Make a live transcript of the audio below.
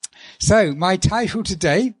So my title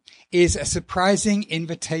today is A Surprising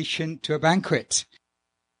Invitation to a Banquet.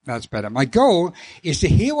 That's better. My goal is to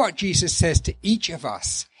hear what Jesus says to each of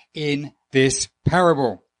us in this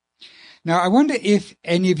parable. Now, I wonder if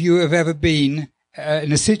any of you have ever been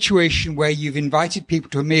in a situation where you've invited people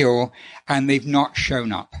to a meal and they've not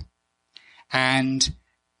shown up. And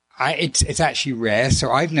it's actually rare,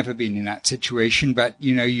 so I've never been in that situation, but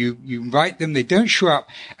you invite them, they don't show up,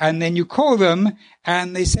 and then you call them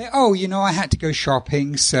and they say, oh, I had to go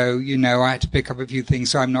shopping, so, I had to pick up a few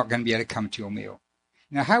things, so I'm not going to be able to come to your meal.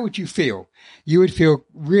 Now, how would you feel? You would feel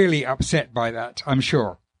really upset by that, I'm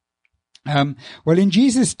sure. Well, in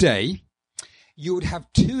Jesus' day, you would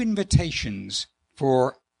have two invitations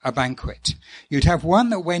for a banquet. You'd have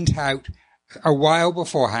one that went out a while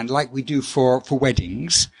beforehand, like we do for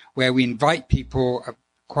weddings, where we invite people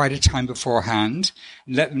quite a time beforehand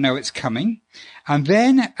and let them know it's coming. And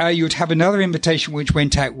then you would have another invitation which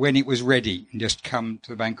went out when it was ready and just come to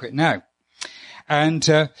the banquet now. And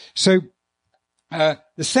so the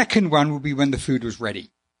second one would be when the food was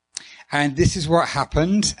ready. And this is what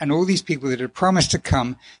happened. And all these people that had promised to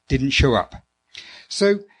come didn't show up.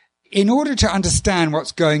 So in order to understand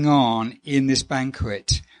what's going on in this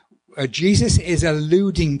banquet, Jesus is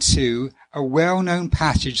alluding to a well-known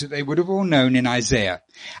passage that they would have all known in Isaiah.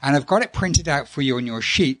 And I've got it printed out for you on your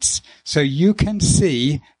sheets so you can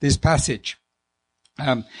see this passage.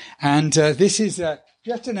 This is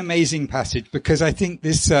just an amazing passage because I think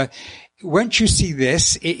this, once you see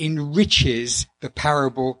this, it enriches the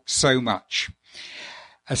parable so much.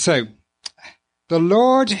 The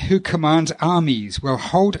Lord who commands armies will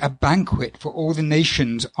hold a banquet for all the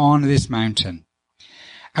nations on this mountain.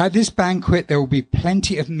 At this banquet there will be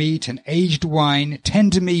plenty of meat and aged wine,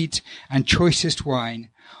 tender meat and choicest wine.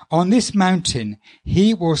 On this mountain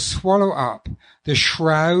he will swallow up the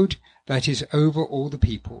shroud that is over all the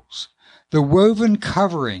peoples, the woven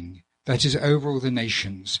covering that is over all the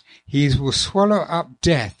nations. He will swallow up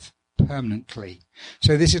death permanently.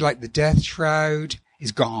 So this is like the death shroud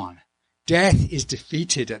is gone. Death is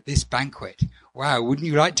defeated at this banquet. Wow, wouldn't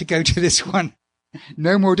you like to go to this one?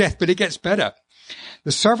 No more death, but it gets better.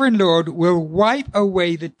 The sovereign Lord will wipe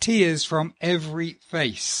away the tears from every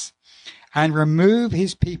face and remove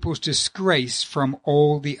his people's disgrace from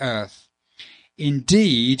all the earth.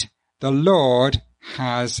 Indeed, the Lord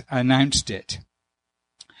has announced it.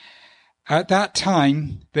 At that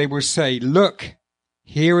time, they will say, look,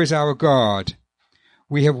 here is our God.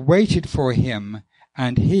 We have waited for him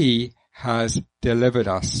and he has delivered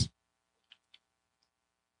us.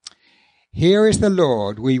 Here is the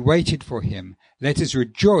Lord. We waited for him. Let us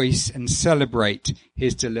rejoice and celebrate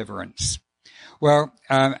his deliverance. Well,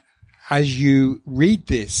 as you read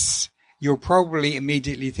this, you'll probably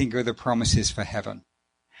immediately think of the promises for heaven.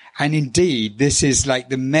 And indeed, this is like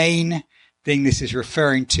the main thing this is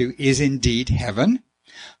referring to is indeed heaven.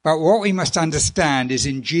 But what we must understand is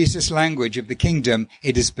in Jesus' language of the kingdom,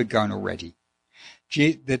 it has begun already.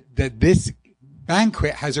 That this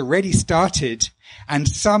banquet has already started, and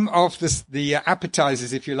some of the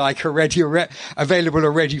appetizers, if you like, are available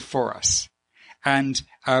already for us. And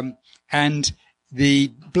the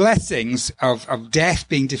blessings of death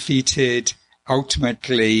being defeated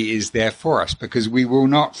ultimately is there for us because we will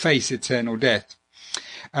not face eternal death.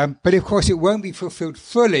 But of course it won't be fulfilled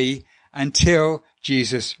fully until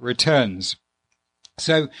Jesus returns.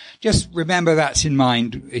 So just remember that's in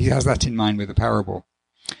mind. He has that in mind with the parable.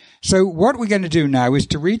 So what we're going to do now is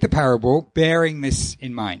to read the parable bearing this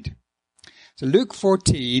in mind. So Luke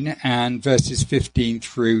 14 and verses 15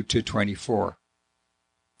 through to 24.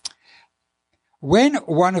 When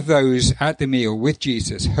one of those at the meal with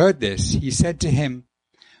Jesus heard this, he said to him,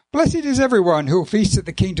 blessed is everyone who will feast at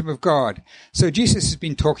the kingdom of God. So Jesus has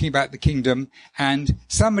been talking about the kingdom, and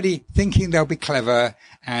somebody thinking they'll be clever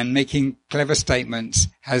and making clever statements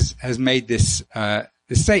has made this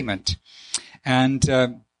statement.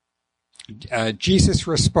 And Jesus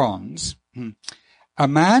responds, a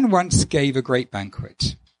man once gave a great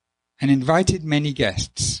banquet and invited many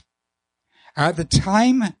guests. At the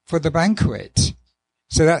time for the banquet,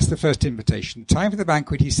 so that's the first invitation, the time for the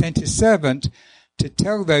banquet, he sent his servant to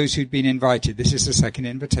tell those who'd been invited, this is the second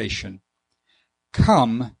invitation,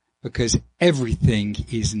 come because everything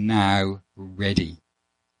is now ready.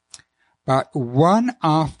 But one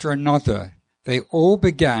after another, they all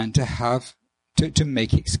began to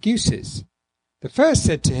make excuses. The first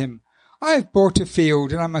said to him, I have bought a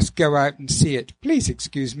field and I must go out and see it. Please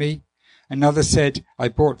excuse me. Another said, I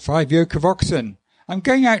bought 5 yoke of oxen. I'm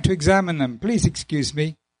going out to examine them. Please excuse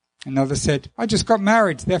me. Another said, I just got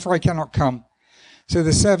married, therefore I cannot come. So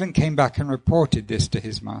the servant came back and reported this to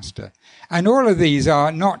his master. And all of these are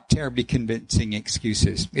not terribly convincing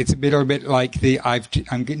excuses. It's a little bit like the I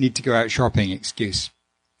need to go out shopping excuse.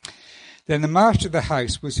 Then the master of the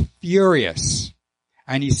house was furious,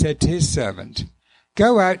 and he said to his servant,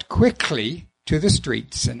 "Go out quickly to the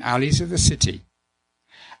streets and alleys of the city,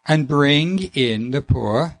 and bring in the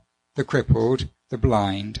poor, the crippled, the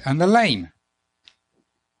blind, and the lame."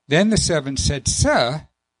 Then the servant said, "Sir,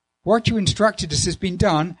 what you instructed us has been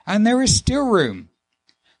done, and there is still room."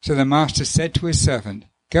 So the master said to his servant,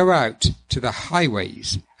 "Go out to the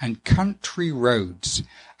highways and country roads,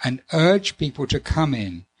 and urge people to come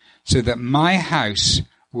in, so that my house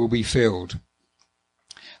will be filled.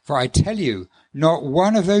 For I tell you, not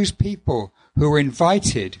one of those people who are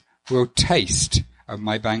invited will taste of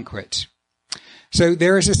my banquet." So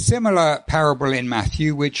there is a similar parable in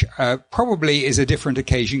Matthew, which probably is a different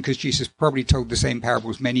occasion, because Jesus probably told the same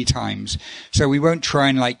parables many times. So we won't try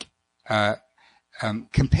and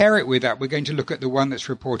compare it with that. We're going to look at the one that's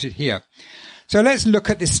reported here. So let's look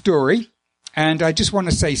at this story. And I just want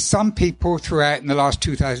to say some people throughout in the last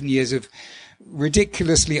 2,000 years have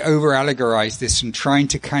ridiculously over-allegorized this and trying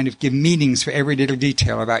to kind of give meanings for every little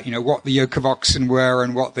detail about, what the yoke of oxen were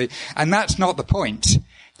and that's not the point.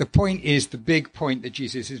 The point is the big point that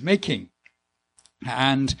Jesus is making.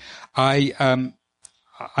 And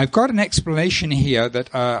I've got an explanation here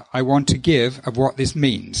that I want to give of what this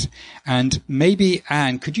means. And maybe,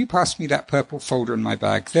 Anne, could you pass me that purple folder in my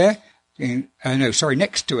bag there?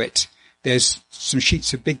 Next to it, there's some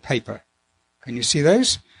sheets of big paper. Can you see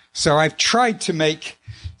those? So I've tried to make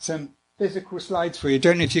some physical slides for you.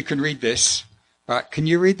 Don't know if you can read this, but can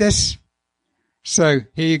you read this? So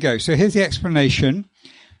here you go. So here's the explanation.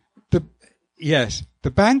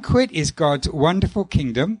 The banquet is God's wonderful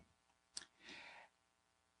kingdom.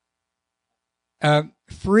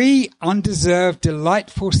 Free, undeserved,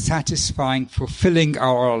 delightful, satisfying, fulfilling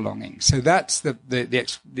our longings. So that's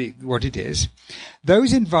what it is.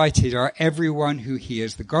 Those invited are everyone who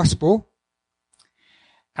hears the gospel,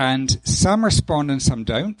 and some respond and some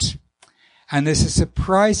don't. And there's a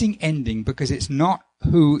surprising ending because it's not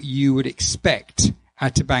who you would expect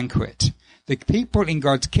at a banquet. The people in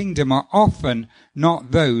God's kingdom are often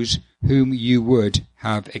not those whom you would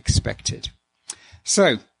have expected.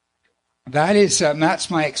 So that's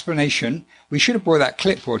my explanation. We should have brought that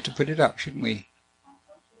clipboard to put it up, shouldn't we?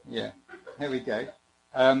 Yeah, there we go.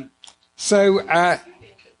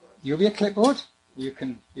 You'll be a clipboard. You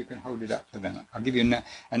can hold it up for them. I'll give you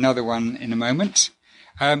another one in a moment.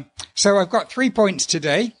 So I've got 3 points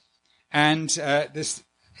today, and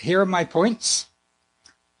here are my points.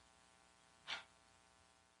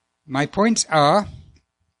 My points are,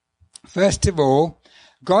 first of all,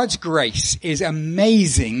 God's grace is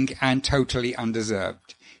amazing and totally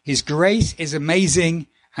undeserved. His grace is amazing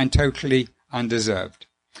and totally undeserved.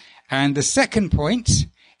 And the second point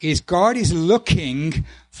is God is looking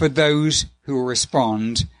for those who will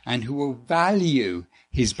respond and who will value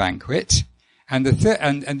his banquet. And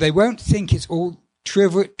and they won't think it's all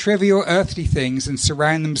trivial earthly things and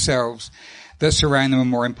surround them are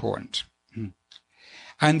more important.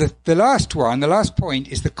 And the last point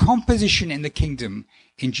is the composition in the kingdom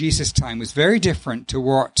in Jesus' time was very different to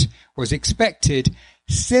what was expected.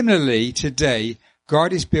 Similarly, today,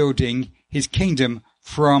 God is building his kingdom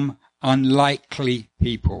from unlikely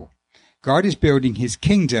people. God is building his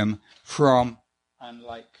kingdom from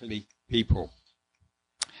unlikely people.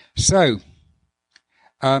 So,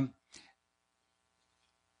 So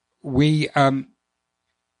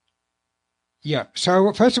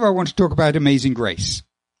first of all, I want to talk about amazing grace.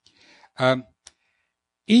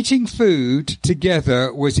 Eating food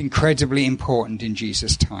together was incredibly important in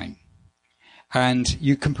Jesus' time. And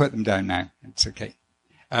you can put them down now. It's okay.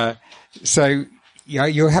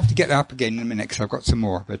 You'll have to get up again in a minute because I've got some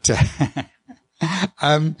more. But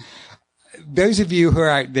those of you who are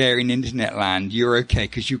out there in internet land, you're okay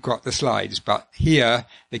because you've got the slides. But here,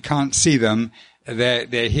 they can't see them.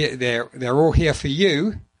 They're here. They're all here for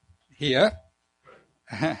you. Here.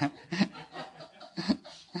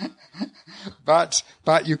 But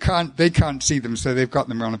they can't see them, so they've got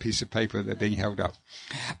them on a piece of paper. They're being held up.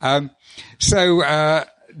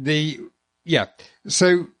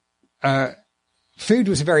 Food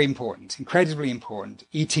was very important, incredibly important,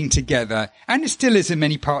 eating together, and it still is in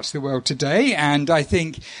many parts of the world today, and I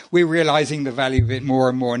think we're realizing the value of it more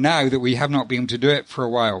and more now that we have not been able to do it for a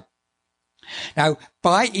while. Now,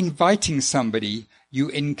 by inviting somebody, you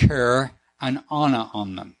incur an honor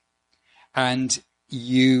on them. And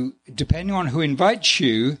you, depending on who invites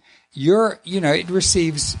you, you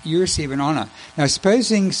receive an honor. Now,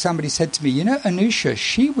 supposing somebody said to me, Anusha,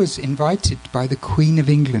 she was invited by the Queen of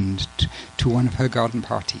England to one of her garden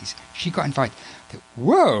parties. She got invited. I thought,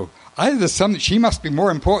 whoa, there's something, she must be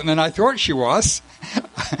more important than I thought she was.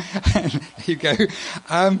 There you go.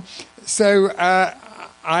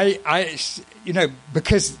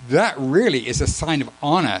 Because that really is a sign of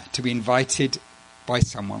honor to be invited by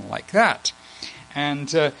someone like that. And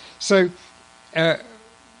the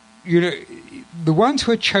ones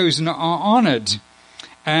who are chosen are honored.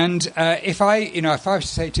 And if I was to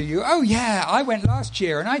say to you, oh yeah, I went last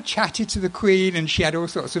year and I chatted to the Queen and she had all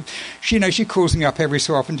sorts of, she calls me up every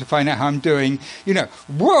so often to find out how I'm doing.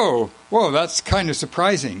 Whoa, that's kind of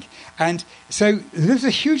surprising. And so there's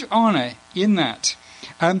a huge honor in that.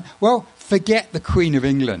 Forget the Queen of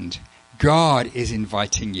England. God is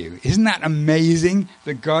inviting you. Isn't that amazing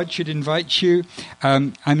that God should invite you?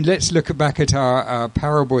 Let's look back at our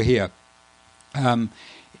parable here.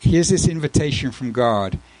 Here's this invitation from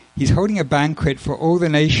God. He's holding a banquet for all the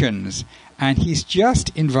nations, and he's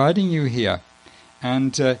just inviting you here.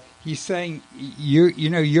 And he's saying,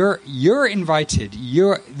 you're invited.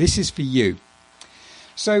 This is for you.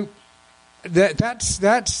 So that's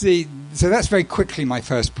very quickly my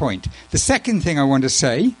first point. The second thing I want to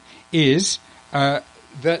say is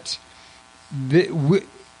that the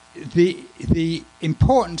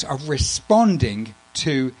importance of responding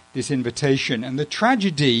to this invitation. And the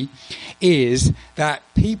tragedy is that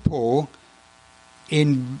people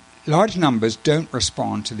in large numbers don't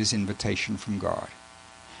respond to this invitation from God.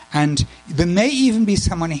 And there may even be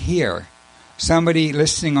someone here, somebody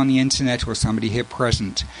listening on the internet or somebody here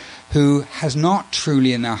present, who has not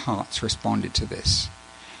truly in their hearts responded to this.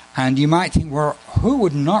 And you might think, well, who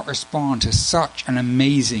would not respond to such an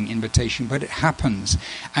amazing invitation? But it happens.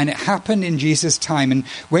 And it happened in Jesus' time. And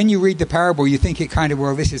when you read the parable, you think it kind of,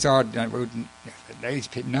 well, this is odd.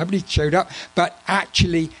 Nobody showed up. But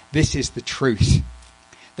actually, this is the truth.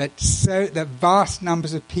 That vast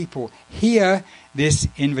numbers of people hear this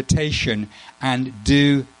invitation and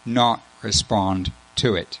do not respond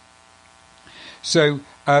to it. So,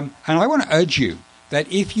 and I want to urge you, that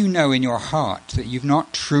if you know in your heart that you've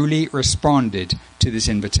not truly responded to this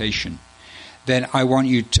invitation, then I want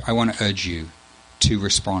to urge you to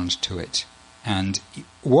respond to it. And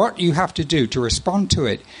what you have to do to respond to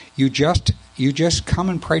it, you just come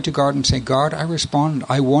and pray to God and say, God, I respond.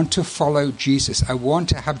 I want to follow Jesus. I want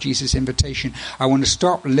to have Jesus' invitation. I want to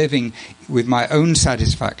stop living with my own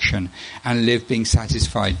satisfaction and live being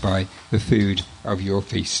satisfied by the food of your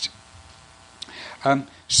feast.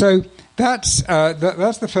 So that's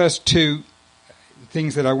the first two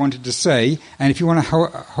things that I wanted to say. And if you want to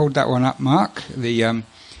hold that one up, Mark, the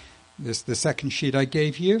second sheet I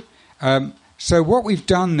gave you. So what we've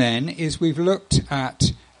done then is we've looked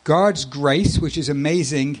at God's grace, which is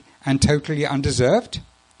amazing and totally undeserved.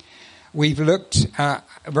 We've looked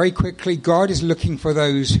very quickly, God is looking for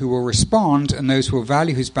those who will respond and those who will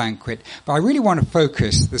value his banquet. But I really want to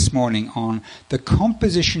focus this morning on the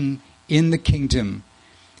composition in the kingdom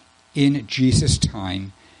in Jesus'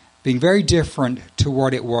 time, being very different to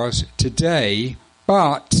what it was today,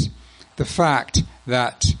 but the fact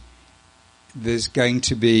that there's going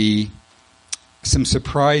to be some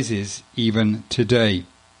surprises even today.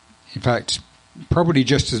 In fact, probably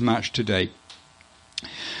just as much today.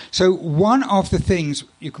 So one of the things,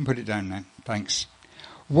 you can put it down now, thanks.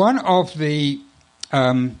 One of the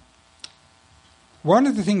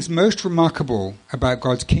things most remarkable about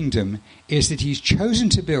God's kingdom is that he's chosen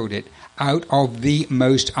to build it out of the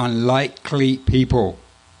most unlikely people.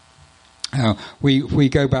 We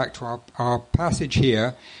go back to our passage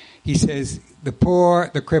here. He says, the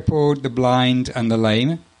poor, the crippled, the blind, and the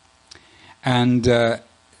lame. And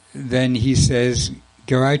then he says,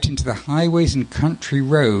 go out into the highways and country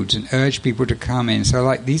roads and urge people to come in.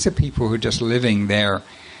 So these are people who are just living there,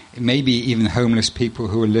 maybe even homeless people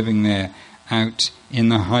who are living there out in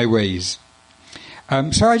the highways.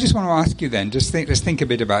 So I just want to ask you then, let's think a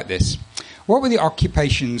bit about this. What were the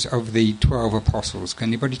occupations of the 12 apostles? Can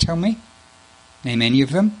anybody tell me? Name any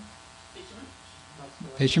of them?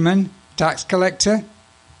 Fisherman, tax collector,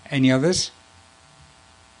 any others?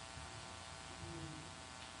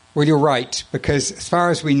 Well, you're right, because as far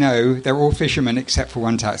as we know, they're all fishermen except for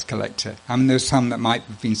one tax collector. There's some that might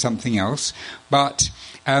have been something else, but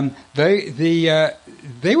they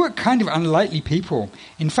were kind of unlikely people.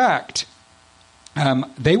 In fact,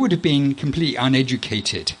 they would have been completely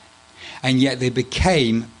uneducated, and yet they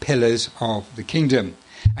became pillars of the kingdom.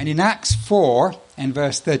 And in Acts 4 and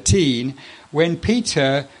verse 13, when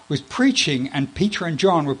Peter was preaching, and Peter and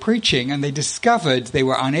John were preaching, and they discovered they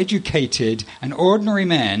were uneducated and ordinary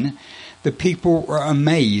men, the people were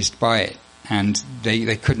amazed by it. And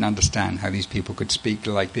they couldn't understand how these people could speak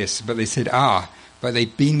like this. But they said, but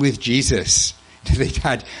they've been with Jesus. They'd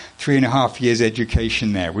had 3.5 years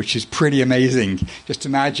education there, which is pretty amazing. Just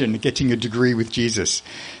imagine getting a degree with Jesus.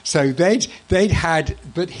 So they'd had,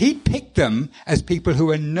 but he picked them as people who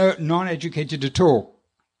were non-educated at all.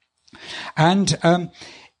 And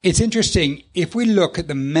it's interesting, if we look at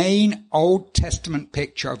the main Old Testament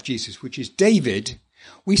picture of Jesus, which is David,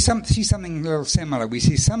 we see something a little similar. We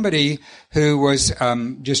see somebody who was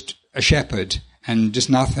just a shepherd and just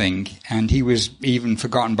nothing, and he was even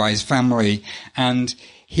forgotten by his family, and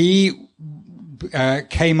he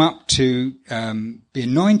came up to be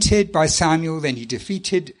anointed by Samuel. Then he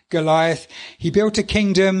defeated Goliath. He built a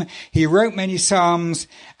kingdom. He wrote many psalms,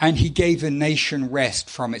 and he gave the nation rest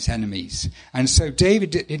from its enemies. And so David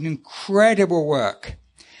did incredible work.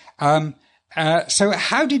 So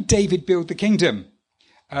how did David build the kingdom?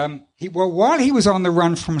 While he was on the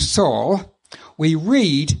run from Saul, we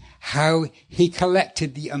read how he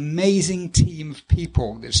collected the amazing team of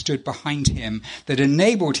people that stood behind him that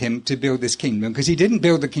enabled him to build this kingdom, because he didn't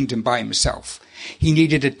build the kingdom by himself. He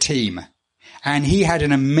needed a team. And he had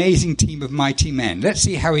an amazing team of mighty men. Let's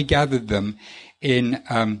see how he gathered them in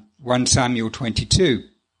 1 Samuel 22.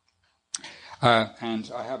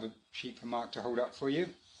 And I have a sheet for Mark to hold up for you.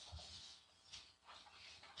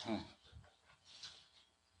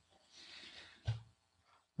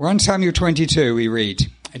 1 Samuel 22, we read,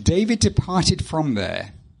 David departed from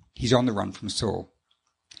there, he's on the run from Saul,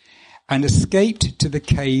 and escaped to the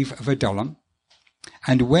cave of Adullam.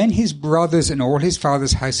 And when his brothers and all his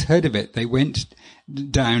father's house heard of it, they went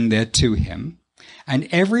down there to him. And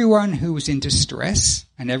everyone who was in distress,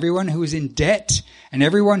 and everyone who was in debt, and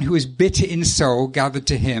everyone who was bitter in soul gathered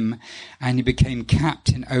to him, and he became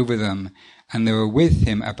captain over them. And there were with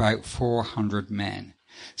him about 400 men.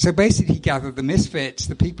 So basically, he gathered the misfits,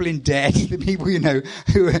 the people in debt, the people,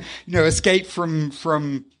 who, escaped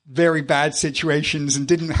from very bad situations and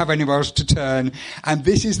didn't have anywhere else to turn. And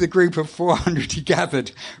this is the group of 400 he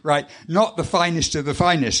gathered, right? Not the finest of the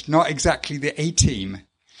finest, not exactly the A-team.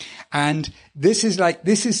 And this is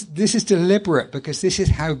deliberate, because this is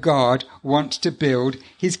how God wants to build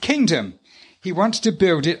his kingdom. He wants to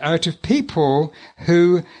build it out of people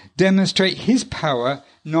who demonstrate his power,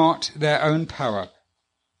 not their own power.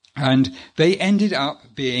 And they ended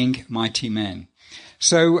up being mighty men.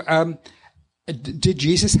 So, did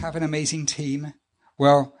Jesus have an amazing team?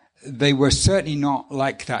 Well, they were certainly not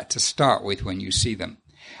like that to start with when you see them.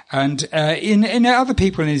 And in other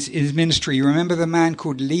people in his ministry, you remember the man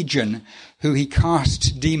called Legion, who he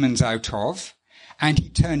cast demons out of, and he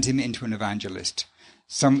turned him into an evangelist.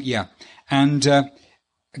 And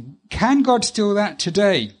can God still do that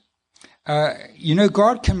today?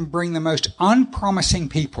 God can bring the most unpromising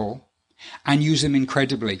people and use them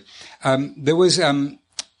incredibly. There was,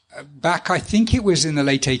 back, I think it was in the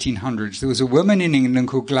late 1800s, there was a woman in England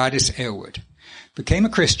called Gladys Aylward, became a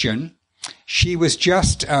Christian. She was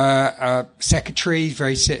just a secretary,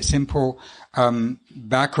 very simple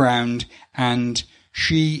background, and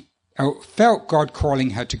she felt God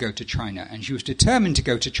calling her to go to China, and she was determined to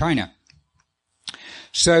go to China.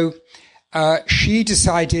 So she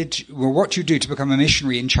decided, well, what do you do to become a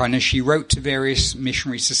missionary in China? She wrote to various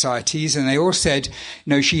missionary societies, and they all said,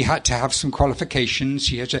 she had to have some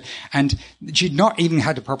qualifications. And she'd not even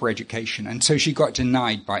had a proper education. And so she got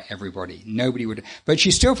denied by everybody. Nobody would, but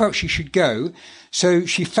she still felt she should go. So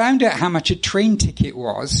she found out how much a train ticket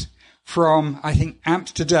was from, I think,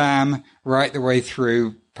 Amsterdam right the way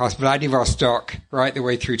through, past Vladivostok, right the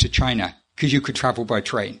way through to China, because you could travel by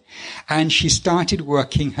train. And she started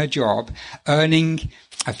working her job, earning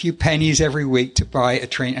a few pennies every week to buy a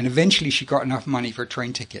train. And eventually she got enough money for a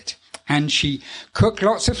train ticket. And she cooked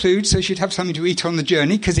lots of food so she'd have something to eat on the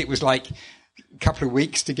journey, because it was like a couple of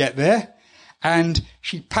weeks to get there. And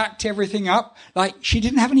she packed everything up. Like, she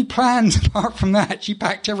didn't have any plans apart from that. She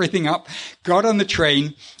packed everything up, got on the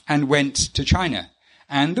train, and went to China.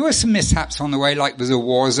 And there were some mishaps on the way, like there's a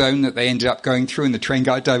war zone that they ended up going through and the train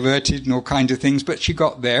got diverted and all kinds of things, but she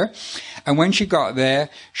got there. And when she got there,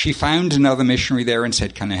 she found another missionary there and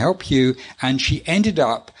said, can I help you? And she ended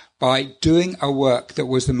up by doing a work that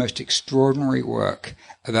was the most extraordinary work,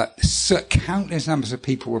 that countless numbers of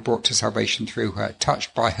people were brought to salvation through her,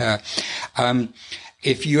 touched by her.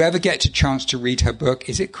 If you ever get a chance to read her book,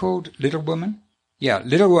 is it called Little Woman? Yeah,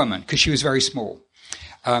 Little Woman, because she was very small.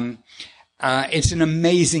 It's an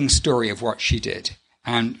amazing story of what she did.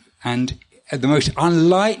 And the most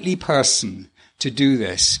unlikely person to do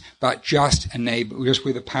this, but just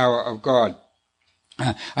with the power of God.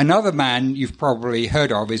 Another man you've probably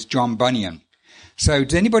heard of is John Bunyan. So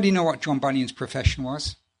does anybody know what John Bunyan's profession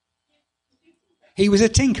was? He was a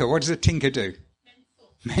tinker. What does a tinker do?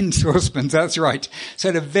 Mend saucepans, that's right. So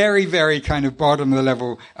at a very, very kind of bottom of the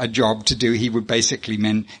level a job to do, he would basically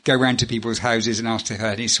go around to people's houses and ask if they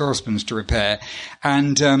had any saucepans to repair.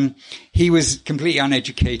 And he was completely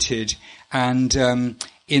uneducated. And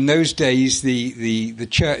in those days, the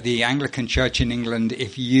church, the Anglican Church in England,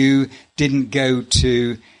 if you didn't go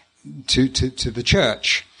to the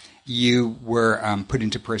church, you were put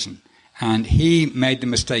into prison. And he made the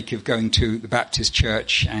mistake of going to the Baptist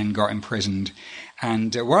church and got imprisoned.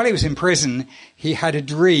 And while he was in prison, he had a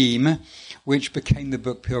dream which became the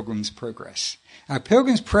book Pilgrim's Progress. Now,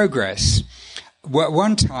 Pilgrim's Progress, at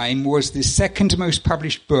one time, was the second most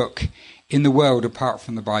published book in the world apart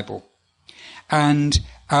from the Bible. And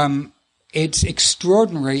it's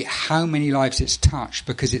extraordinary how many lives it's touched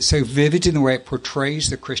because it's so vivid in the way it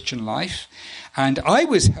portrays the Christian life. And I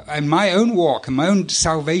was, in my own walk and my own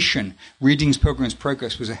salvation, reading Pilgrim's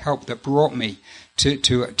Progress was a help that brought me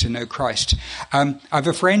to know Christ. I have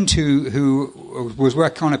a friend who was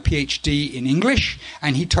working on a PhD in English,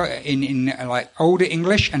 and he in older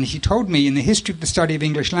English, and he told me in the history of the study of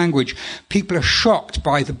English language, people are shocked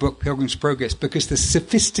by the book Pilgrim's Progress because the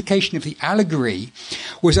sophistication of the allegory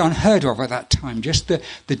was unheard of at that time. Just the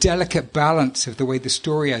delicate balance of the way the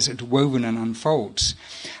story as it's woven and unfolds.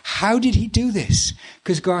 How did he do this?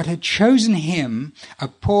 Because God had chosen him, a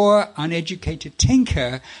poor, uneducated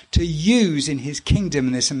tinker, to use in his kingdom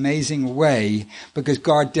in this amazing way, because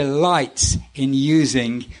God delights in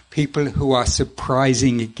using people who are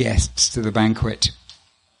surprising guests to the banquet.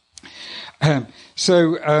 A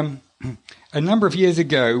number of years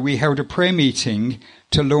ago, we held a prayer meeting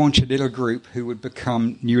to launch a little group who would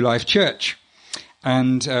become New Life Church.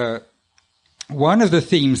 And one of the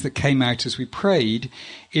themes that came out as we prayed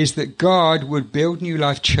is that God would build New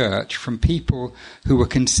Life Church from people who were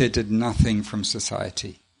considered nothing from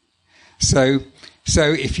society. So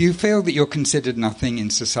if you feel that you're considered nothing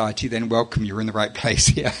in society, then welcome, you're in the right place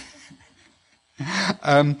here.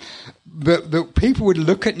 The people would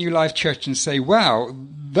look at New Life Church and say, wow,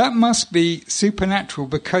 that must be supernatural,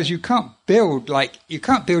 because you can't build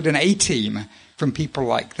an A-team from people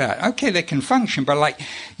like that. Okay, they can function, but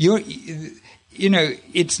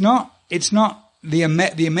it's not the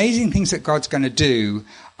amazing things that God's going to do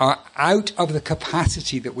are out of the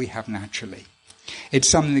capacity that we have naturally. It's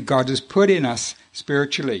something that God has put in us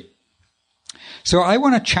spiritually. So I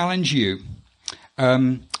want to challenge you.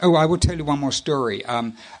 I will tell you one more story.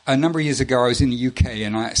 A number of years ago, I was in the UK,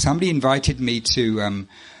 and somebody invited me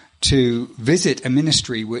to visit a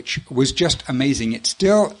ministry which was just amazing.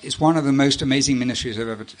 It's one of the most amazing ministries I've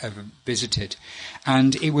ever visited.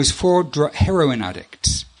 And it was for heroin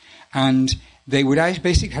addicts. And they would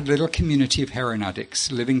basically have a little community of heroin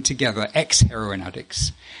addicts living together, ex-heroin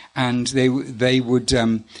addicts. And they would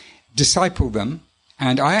disciple them.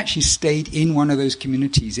 And I actually stayed in one of those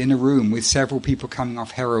communities in a room with several people coming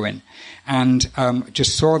off heroin, and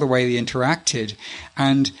just saw the way they interacted.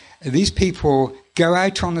 And these people go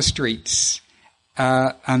out on the streets,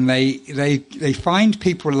 and they find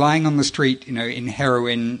people lying on the street, in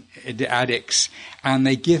heroin addicts, and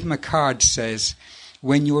they give them a card that says,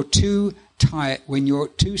 when you're too tired, when you're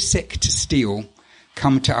too sick to steal,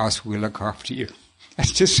 come to us, we'll look after you.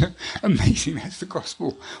 That's just so amazing. That's the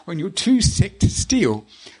gospel. When you're too sick to steal,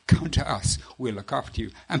 come to us, we'll look after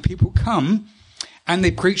you. And people come, and they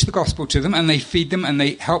preach the gospel to them, and they feed them, and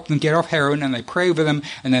they help them get off heroin, and they pray over them,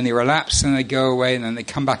 and then they relapse, and they go away, and then they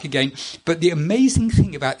come back again. But the amazing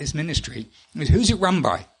thing about this ministry is, who's it run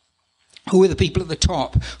by? Who are the people at the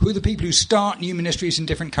top? Who are the people who start new ministries in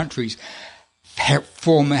different countries?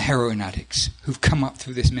 Former heroin addicts who've come up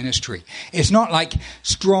through this ministry. It's not like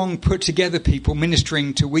strong, put-together people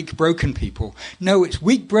ministering to weak, broken people. No, it's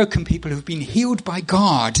weak, broken people who've been healed by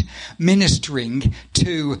God ministering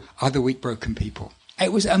to other weak, broken people.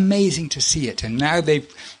 It was amazing to see it. And now they've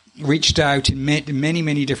reached out in many,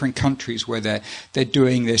 many different countries where they're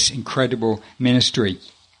doing this incredible ministry.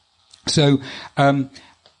 So I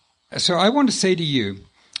want to say to you,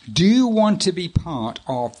 do you want to be part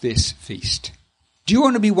of this feast? Do you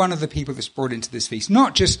want to be one of the people that's brought into this feast?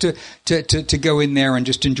 Not just to go in there and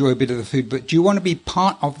just enjoy a bit of the food, but do you want to be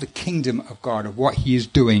part of the kingdom of God, of what he is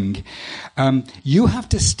doing? You have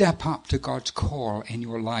to step up to God's call in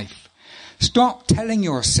your life. Stop telling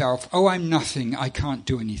yourself, oh, I'm nothing, I can't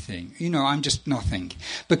do anything. I'm just nothing.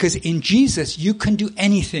 Because in Jesus, you can do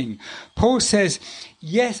anything. Paul says,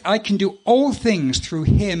 yes, I can do all things through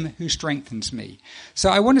him who strengthens me. So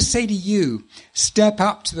I want to say to you, step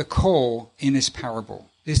up to the call in this parable.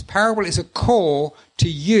 This parable is a call to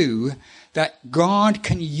you that God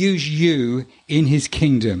can use you in his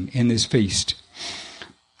kingdom in this feast.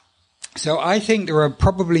 So I think there are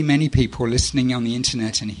probably many people listening on the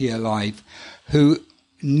internet and here live who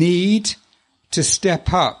need to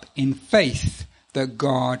step up in faith that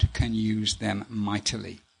God can use them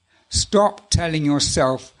mightily. Stop telling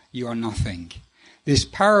yourself you are nothing. This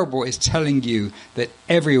parable is telling you that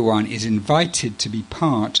everyone is invited to be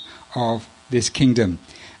part of this kingdom.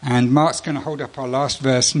 And Mark's going to hold up our last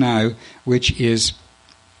verse now, which is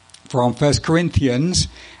from 1 Corinthians.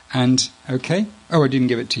 And, okay. Oh, I didn't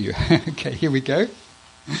give it to you. Okay, here we go.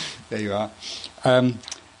 There you are.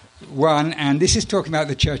 1, and this is talking about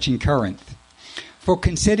the church in Corinth. For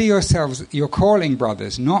consider yourselves your calling,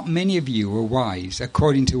 brothers. Not many of you were wise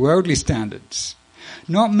according to worldly standards.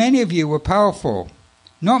 Not many of you were powerful.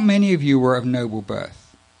 Not many of you were of noble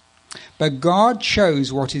birth. But God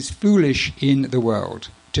chose what is foolish in the world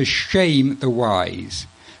to shame the wise.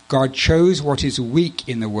 God chose what is weak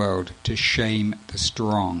in the world to shame the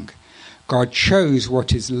strong. God chose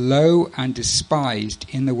what is low and despised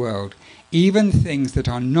in the world, even things that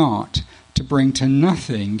are not, to bring to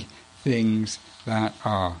nothing things that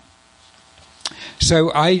are.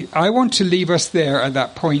 So I want to leave us there at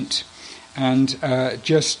that point and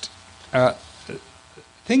just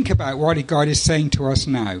think about what God is saying to us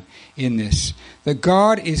now in this. That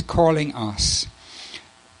God is calling us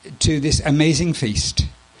to this amazing feast.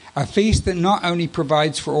 A feast that not only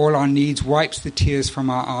provides for all our needs, wipes the tears from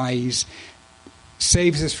our eyes,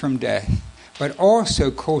 saves us from death, but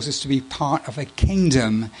also calls us to be part of a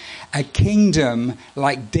kingdom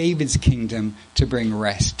like David's kingdom, to bring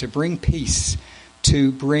rest, to bring peace,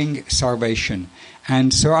 to bring salvation.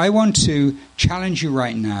 And so I want to challenge you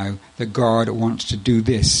right now that God wants to do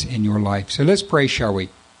this in your life. So let's pray, shall we?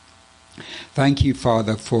 Thank you,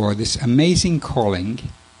 Father, for this amazing calling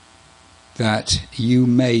that you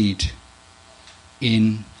made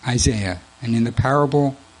in Isaiah and in the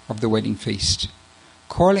parable of the wedding feast,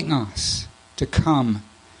 calling us to come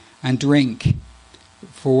and drink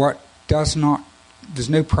for what there's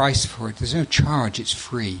no price for it, there's no charge, it's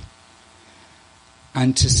free.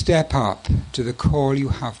 And to step up to the call you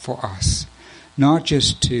have for us, not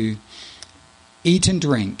just to eat and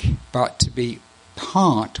drink, but to be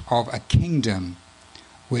part of a kingdom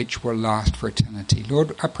which will last for eternity.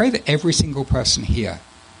 Lord, I pray that every single person here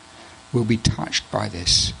will be touched by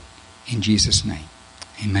this. In Jesus' name,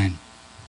 amen.